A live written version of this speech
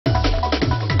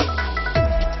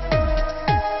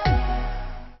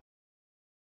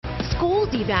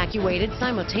evacuated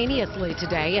simultaneously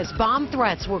today as bomb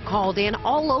threats were called in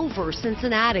all over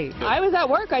Cincinnati. I was at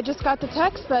work. I just got the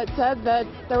text that said that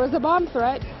there was a bomb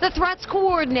threat. The threats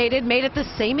coordinated made at the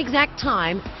same exact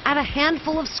time at a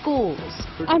handful of schools.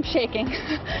 I'm shaking.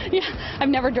 Yeah, I've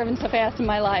never driven so fast in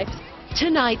my life.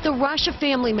 Tonight, the rush of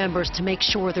family members to make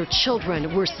sure their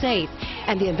children were safe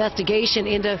and the investigation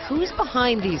into who's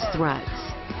behind these threats.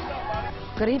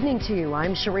 Good evening to you.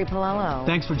 I'm Cherie Palello.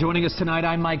 Thanks for joining us tonight.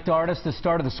 I'm Mike Dardis. The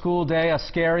start of the school day, a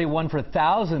scary one for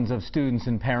thousands of students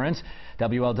and parents.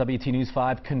 WLWT News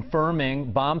 5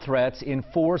 confirming bomb threats in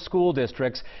 4 school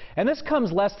districts. And this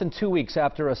comes less than 2 weeks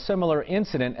after a similar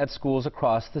incident at schools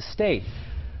across the state.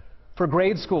 For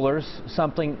grade schoolers,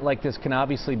 something like this can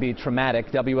obviously be traumatic.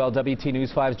 WLWT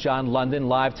News 5's John London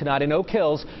live tonight in Oak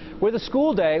Hills, where the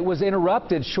school day was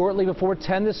interrupted shortly before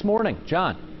 10 this morning.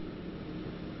 John.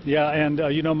 Yeah,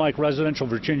 and you know, Mike, residential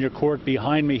Virginia Court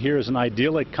behind me here is an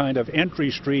idyllic kind of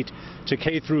entry street to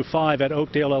K through 5 at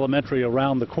Oakdale Elementary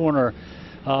around the corner.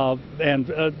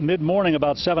 Mid-morning,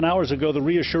 about 7 hours ago, the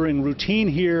reassuring routine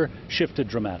here shifted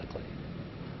dramatically.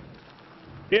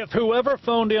 If whoever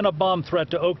phoned in a bomb threat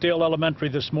to Oakdale Elementary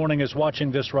this morning is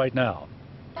watching this right now,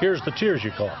 here's the tears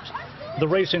you caused, the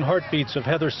racing heartbeats of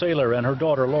Heather Saylor and her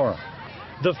daughter Lauren,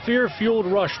 the fear-fueled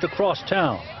rush to cross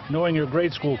town, knowing your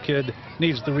grade school kid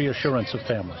needs the reassurance of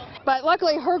family. But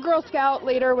luckily, her Girl Scout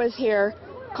leader was here,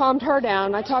 calmed her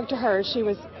down. I talked to her. She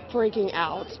was freaking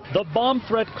out. The bomb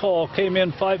threat call came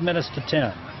in 5 minutes to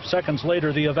 10. Seconds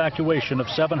later, the evacuation of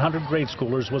 700 grade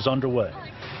schoolers was underway.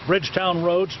 Bridgetown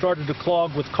Road started to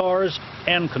clog with cars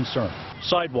and concern.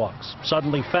 Sidewalks,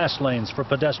 suddenly fast lanes for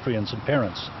pedestrians and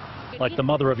parents, like the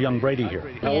mother of young Brady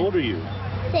here. How old are you?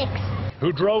 6.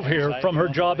 Who drove here from her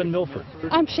job in Milford.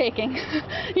 I'm shaking.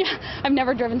 Yeah, I've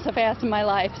never driven so fast in my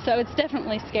life, so it's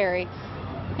definitely scary.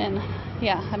 And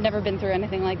yeah, I've never been through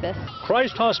anything like this.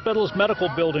 Christ Hospital's medical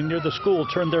building near the school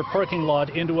turned their parking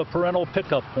lot into a parental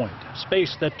pickup point,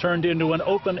 space that turned into an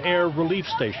open-air relief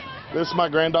station. This is my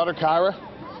granddaughter, Kyra.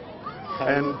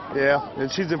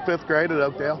 And she's in 5th grade at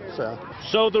Oakdale.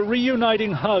 So the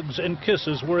reuniting hugs and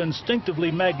kisses were instinctively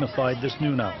magnified this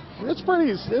noon hour. It's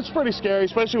pretty scary,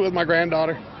 especially with my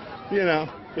granddaughter, you know,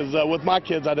 because with my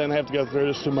kids I didn't have to go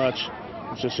through this too much.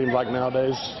 It just seems like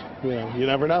nowadays, you know, you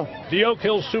never know. The Oak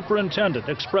Hill superintendent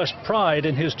expressed pride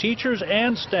in his teachers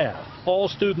and staff. All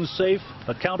students safe,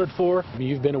 accounted for.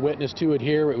 You've been a witness to it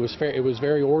here. It was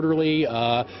very orderly.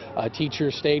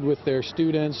 Teachers stayed with their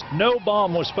students. No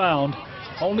bomb was found.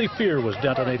 Only fear was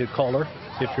detonated, caller,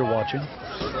 if you're watching.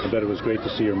 I bet it was great to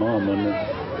see your mom, wasn't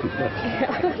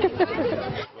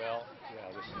it?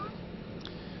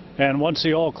 And once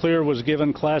the all clear was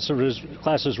given,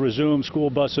 classes resumed, school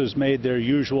buses made their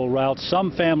usual route.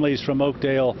 Some families from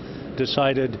Oakdale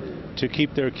decided to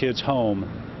keep their kids home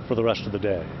for the rest of the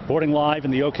day. Reporting live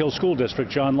in the Oak Hill School District,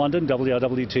 John London,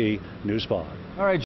 WLWT News 5. All right.